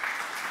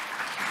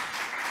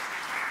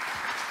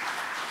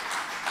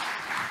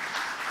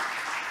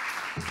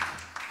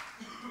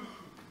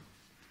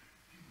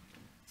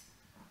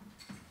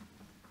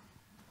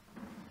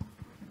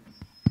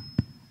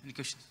 Any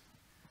questions?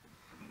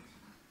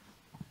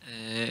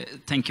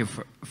 Thank you.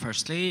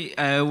 Firstly,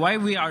 why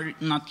we are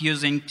not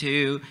using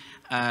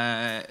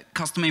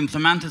custom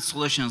implemented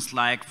solutions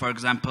like, for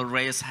example,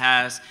 Rails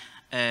has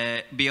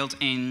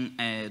built-in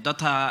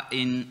data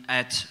in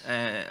at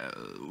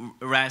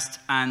REST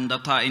and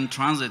data in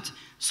transit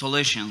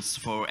solutions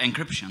for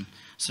encryption.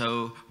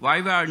 So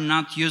why we are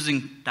not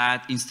using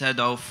that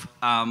instead of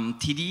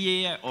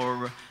TDA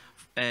or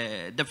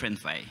a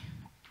different way?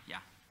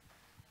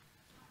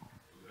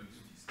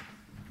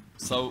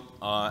 So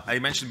I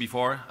mentioned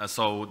before,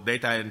 so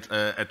data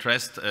at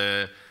rest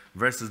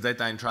versus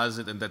data in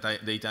transit and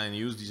data in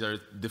use, these are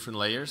different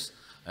layers.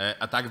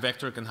 Attack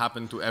vector can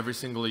happen to every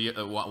single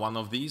one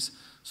of these.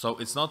 So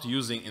it's not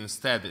using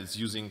instead, it's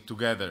using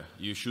together.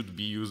 You should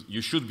be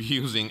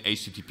using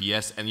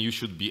HTTPS and you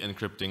should be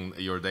encrypting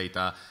your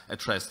data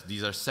at rest.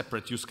 These are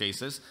separate use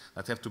cases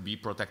that have to be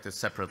protected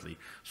separately.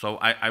 So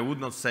I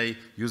would not say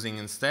using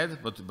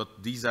instead, but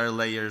these are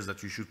layers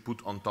that you should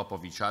put on top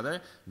of each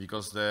other,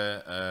 because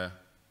the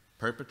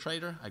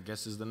perpetrator, I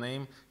guess is the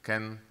name,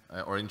 can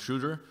or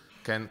intruder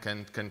can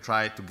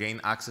try to gain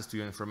access to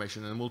your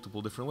information in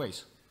multiple different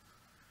ways.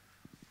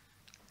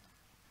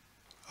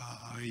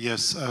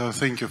 Yes,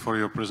 thank you for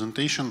your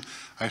presentation.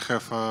 I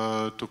have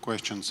two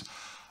questions.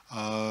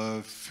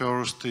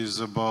 First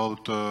is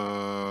about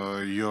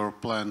your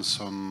plans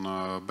on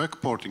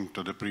backporting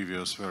to the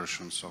previous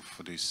versions of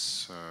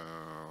this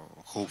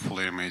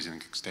hopefully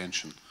amazing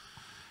extension.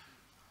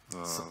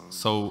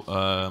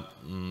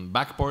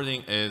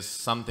 Backporting is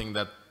something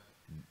that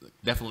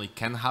definitely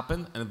can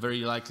happen and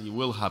very likely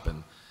will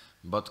happen.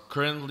 But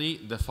currently,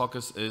 the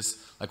focus is,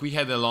 like, we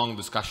had a long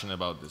discussion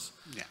about this.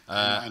 Yeah,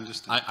 I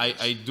understand.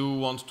 I do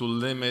want to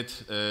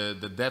limit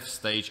the dev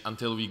stage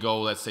until we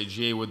go, let's say,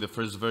 GA with the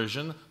first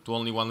version to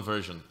only one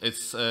version. It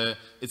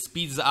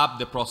speeds up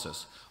the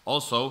process.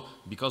 Also,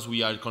 because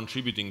we are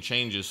contributing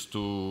changes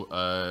to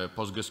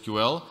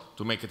PostgreSQL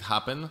to make it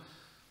happen,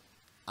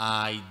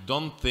 I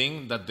don't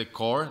think that the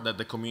core, that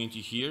the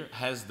community here,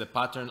 has the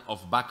pattern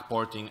of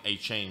backporting a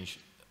change.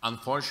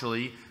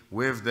 Unfortunately,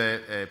 with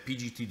the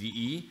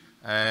PGTDE,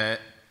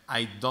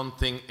 I don't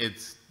think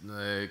it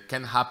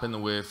can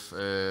happen with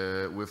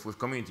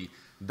community.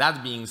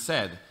 That being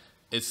said,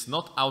 it's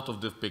not out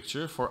of the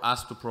picture for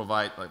us to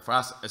provide, like for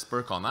us as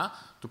Percona,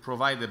 to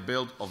provide a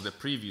build of the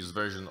previous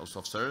version of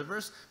soft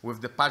servers with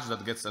the patch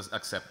that gets us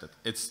accepted.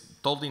 It's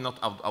totally not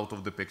out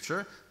of the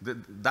picture.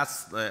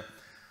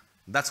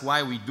 That's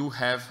why we do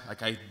have,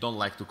 like, I don't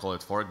like to call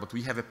it fork, but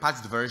we have a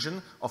patched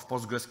version of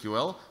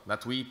PostgreSQL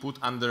that we put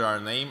under our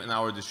name and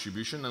our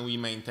distribution, and we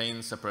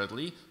maintain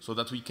separately so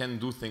that we can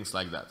do things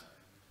like that.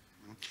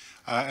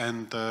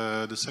 And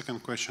the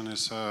second question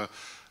is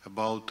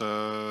about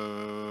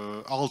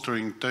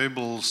altering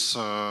tables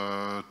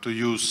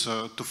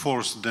to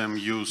force them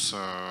use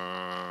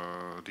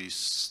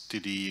this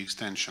TDE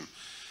extension.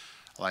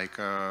 Like,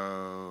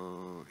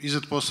 is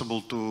it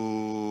possible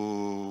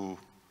to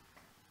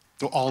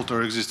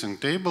alter existing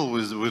table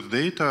with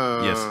data?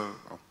 Yes.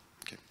 Oh,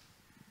 okay.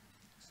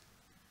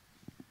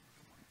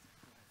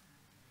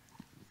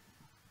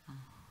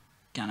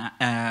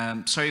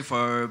 Sorry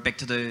for back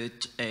to the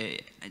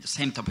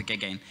same topic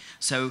again.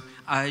 So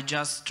I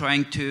just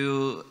trying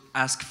to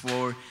ask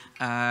for,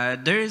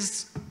 there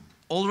is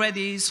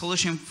already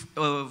solution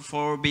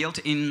for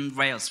built-in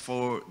Rails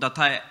for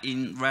data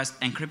in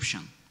REST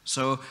encryption.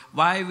 So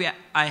why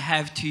I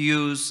have to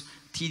use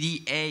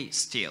TDA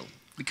still?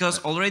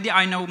 Because already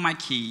I know my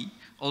key,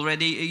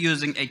 already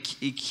using a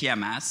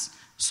KMS.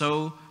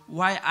 So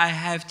why I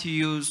have to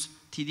use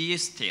TDE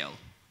still?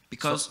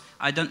 Because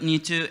I don't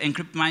need to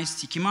encrypt my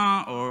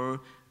schema or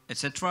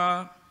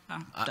etc.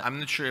 I'm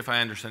not sure if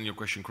I understand your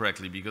question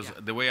correctly, because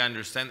the way I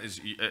understand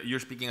is you're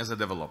speaking as a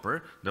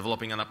developer,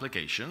 developing an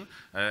application,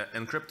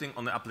 encrypting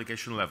on the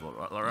application level,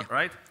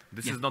 right?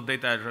 This is not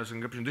data address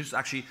encryption. This is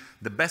actually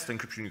the best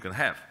encryption you can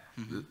have.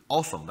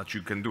 Awesome that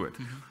you can do it.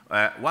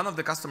 One of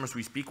the customers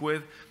we speak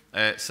with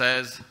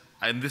says,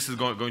 and this is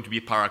going to be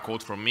a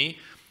paraquote from me,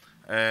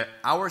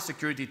 our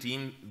security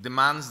team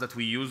demands that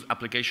we use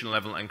application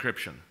level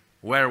encryption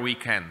where we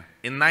can.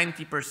 In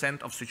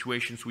 90% of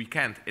situations we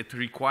can't. It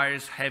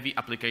requires heavy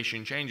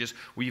application changes.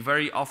 We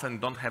very often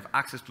don't have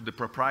access to the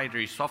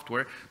proprietary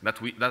software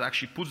that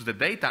actually puts the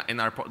data in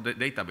our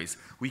database.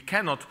 We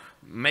cannot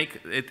make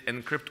it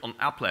encrypt on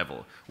app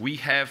level. We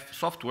have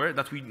software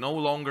that we no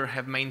longer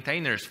have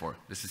maintainers for.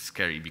 This is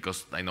scary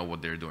because I know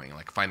what they're doing,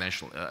 like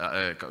financial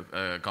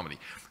company.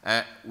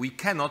 We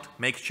cannot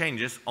make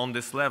changes on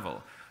this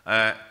level.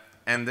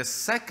 And the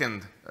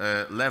second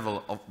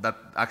level of that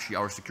actually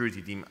our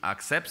security team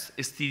accepts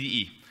is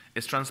TDE.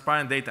 It's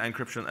transparent data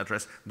encryption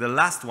address. The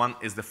last one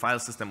is the file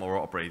system or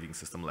operating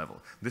system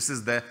level. This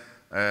is the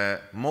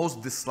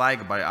most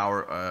disliked by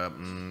our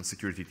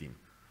security team.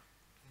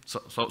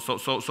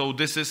 So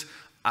this is,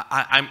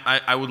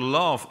 I would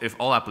love if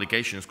all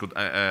applications could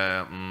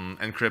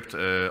encrypt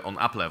on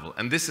app level.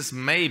 And this is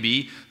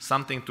maybe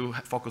something to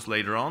focus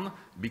later on,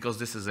 because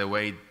this is a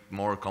way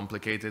more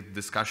complicated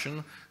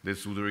discussion.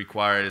 This would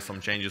require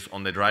some changes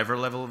on the driver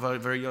level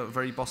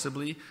very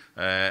possibly.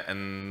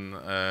 And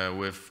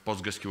with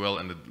PostgreSQL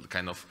and the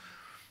kind of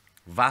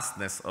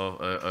vastness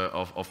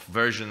of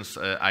versions,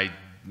 I'm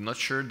not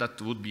sure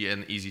that would be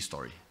an easy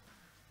story.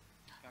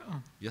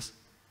 Yes?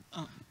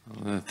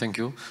 Thank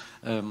you.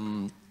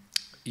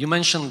 You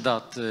mentioned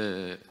that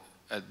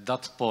at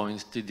that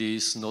point TD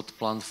is not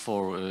planned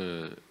for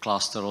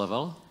cluster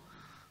level,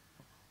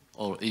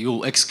 or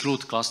you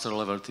exclude cluster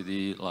level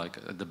TD like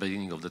at the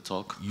beginning of the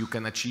talk. You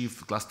can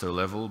achieve cluster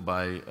level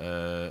by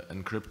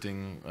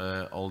encrypting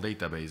all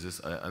databases,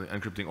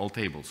 encrypting all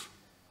tables.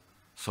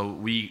 So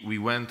we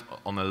went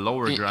on a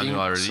lower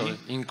granularity. Sorry,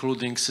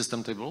 including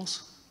system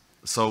tables?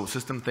 So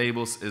system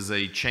tables is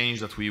a change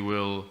that we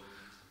will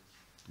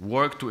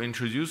work to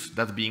introduce.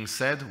 That being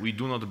said, we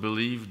do not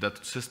believe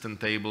that system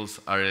tables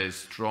are a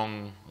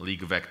strong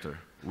leak vector.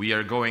 We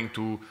are going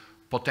to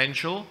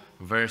potential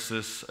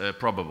versus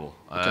probable.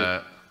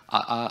 Okay.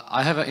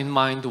 I have in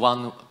mind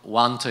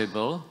one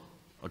table,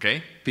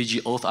 okay,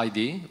 PG auth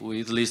ID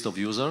with list of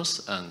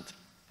users and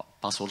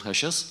password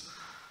hashes,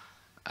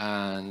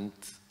 and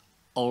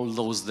all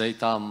those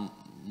data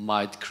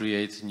might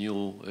create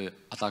new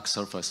attack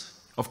surface.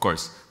 Of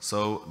course.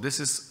 So this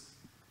is,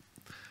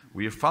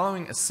 we are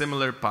following a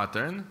similar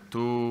pattern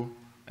to,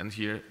 and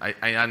here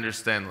I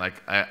understand,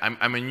 like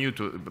I'm a new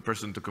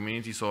person to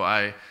community, so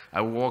I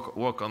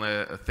walk on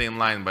a thin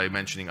line by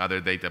mentioning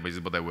other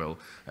databases, but I will.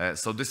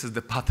 So this is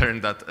the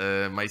pattern that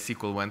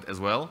MySQL went as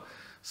well.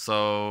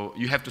 So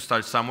you have to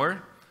start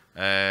somewhere.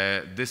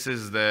 This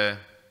is the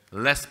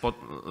less,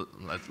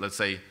 let's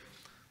say,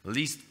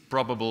 least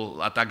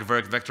probable attack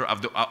vector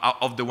of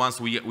the ones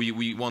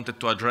we wanted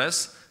to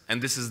address,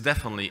 and this is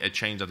definitely a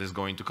change that is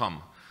going to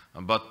come.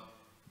 But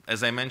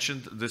as I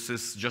mentioned, this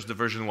is just the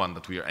version 1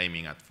 that we are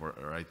aiming at for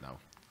right now.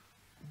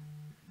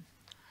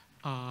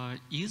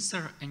 Is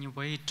there any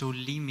way to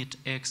limit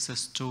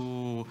access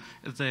to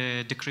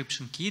the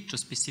decryption key to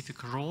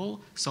specific role?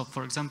 So,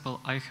 for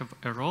example, I have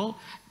a role,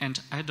 and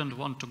I don't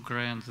want to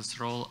grant this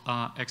role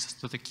access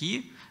to the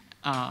key.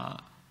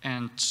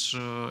 And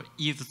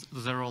if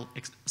the role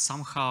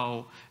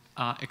somehow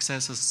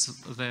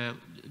accesses the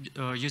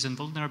using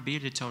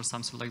vulnerability or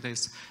something like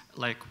this,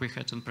 like we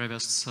had in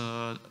previous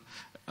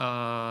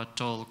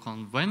talk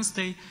on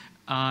Wednesday,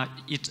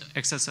 it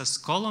accesses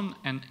column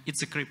and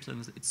it's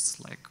encrypted. It's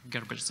like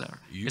garbage there.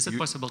 Is it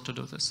possible to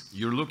do this?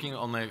 You're looking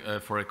on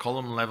for a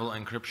column level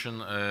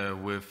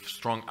encryption with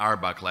strong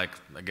RBAC. Like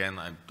again,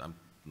 I'm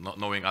not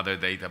knowing other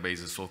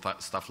databases, so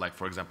stuff like,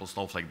 for example,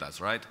 Snowflake does,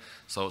 right?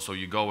 So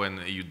you go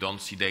and you don't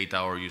see data,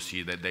 or you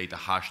see the data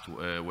hashed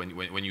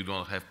when you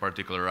don't have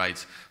particular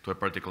rights to a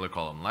particular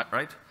column,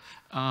 right?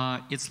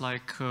 It's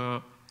like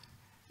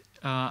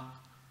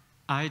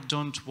I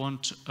don't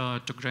want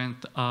to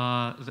grant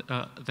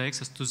the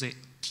access to the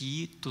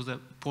key to the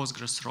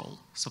Postgres role.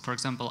 So, for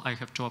example, I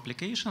have 2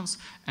 applications,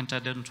 and I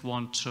don't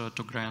want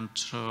to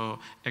grant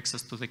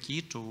access to the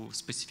key to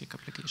specific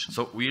application.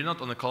 So we are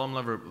not on a column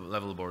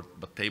level board,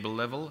 but table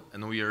level,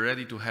 and we are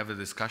ready to have a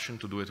discussion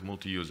to do it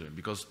multi-user,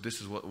 because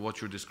this is what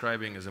you're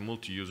describing as a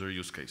multi-user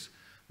use case.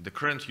 The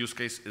current use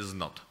case is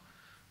not.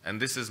 And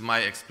this is my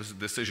explicit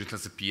decision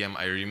as a PM.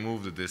 I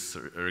removed this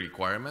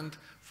requirement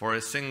for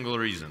a single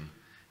reason.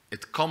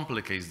 It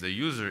complicates the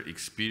user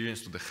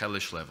experience to the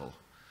hellish level.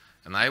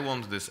 And I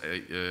want this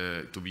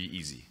to be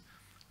easy.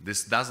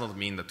 This does not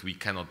mean that we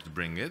cannot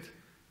bring it.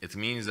 It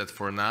means that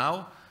for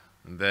now,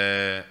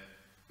 the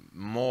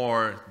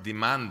more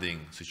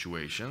demanding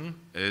situation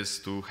is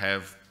to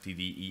have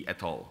TDE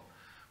at all.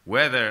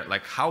 whether,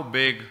 like, how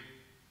big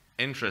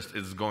interest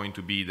is going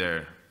to be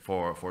there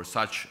for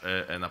such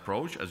an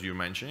approach as you're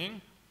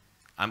mentioning,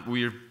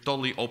 we're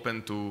totally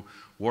open to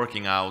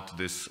working out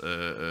this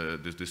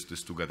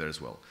together as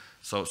well.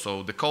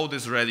 So the code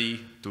is ready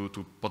to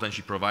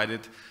potentially provide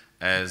it,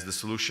 as the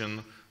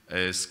solution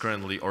is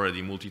currently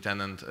already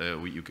multi-tenant.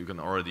 You can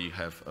already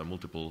have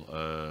multiple.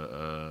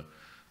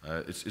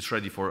 It's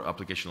ready for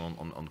application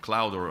on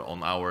cloud or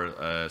on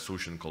our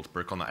solution called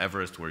Percona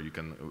Everest, where you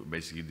can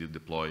basically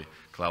deploy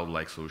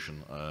cloud-like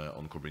solution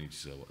on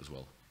Kubernetes as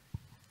well.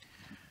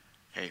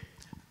 Hey,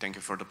 thank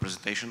you for the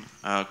presentation.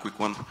 Quick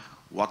one.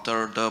 What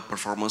are the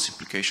performance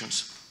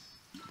implications?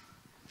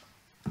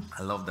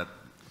 I love that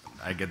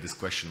I get this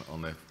question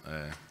on a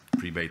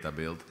pre-beta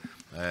build,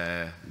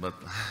 but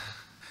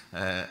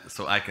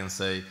so I can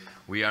say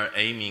we are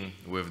aiming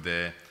with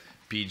the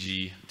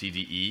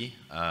PGTDE,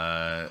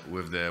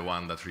 with the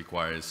one that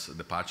requires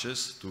the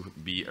patches, to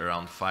be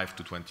around 5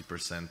 to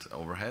 20%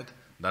 overhead.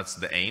 That's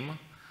the aim.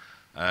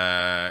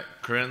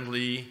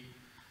 Currently,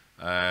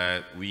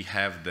 we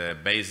have the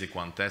basic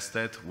one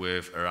tested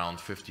with around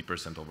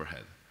 50%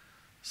 overhead.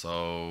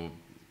 So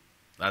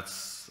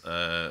that's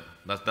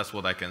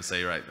what I can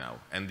say right now.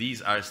 And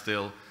these are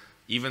still,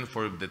 even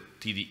for the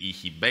TDE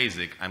heap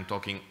basic, I'm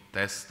talking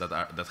tests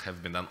that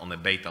have been done on a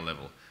beta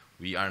level.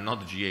 We are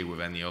not GA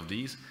with any of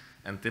these,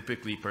 and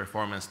typically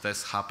performance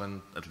tests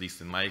happen, at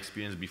least in my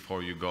experience,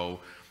 before you go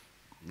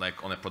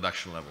like on a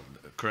production level.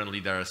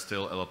 Currently there are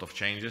still a lot of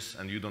changes,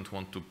 and you don't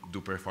want to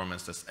do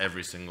performance tests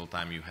every single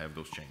time you have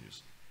those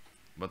changes.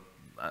 But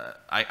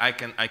I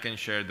can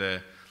share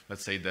the,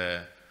 let's say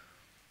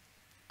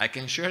I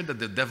can share that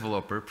the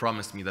developer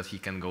promised me that he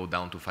can go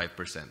down to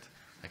 5%.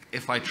 Like,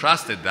 if I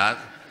trusted that,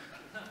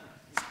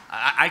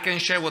 I can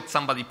share what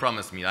somebody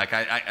promised me. Like,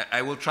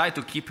 I will try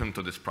to keep him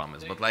to this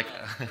promise, but like...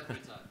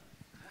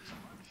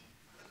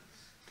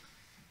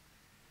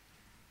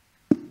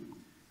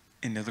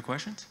 Any other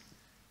questions?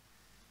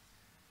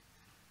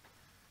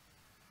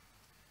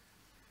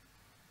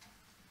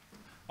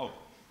 Oh,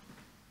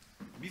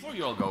 before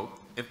you all go,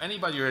 if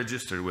anybody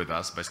registered with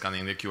us by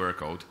scanning the QR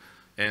code,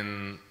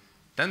 in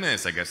 10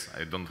 minutes, I guess,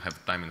 I don't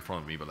have time in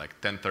front of me, but like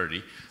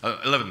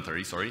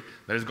 11:30, sorry,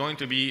 there's going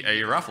to be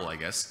a raffle, I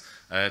guess,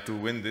 to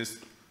win this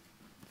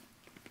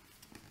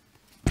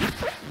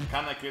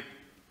Kit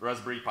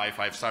Raspberry Pi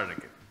 5 starter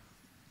kit.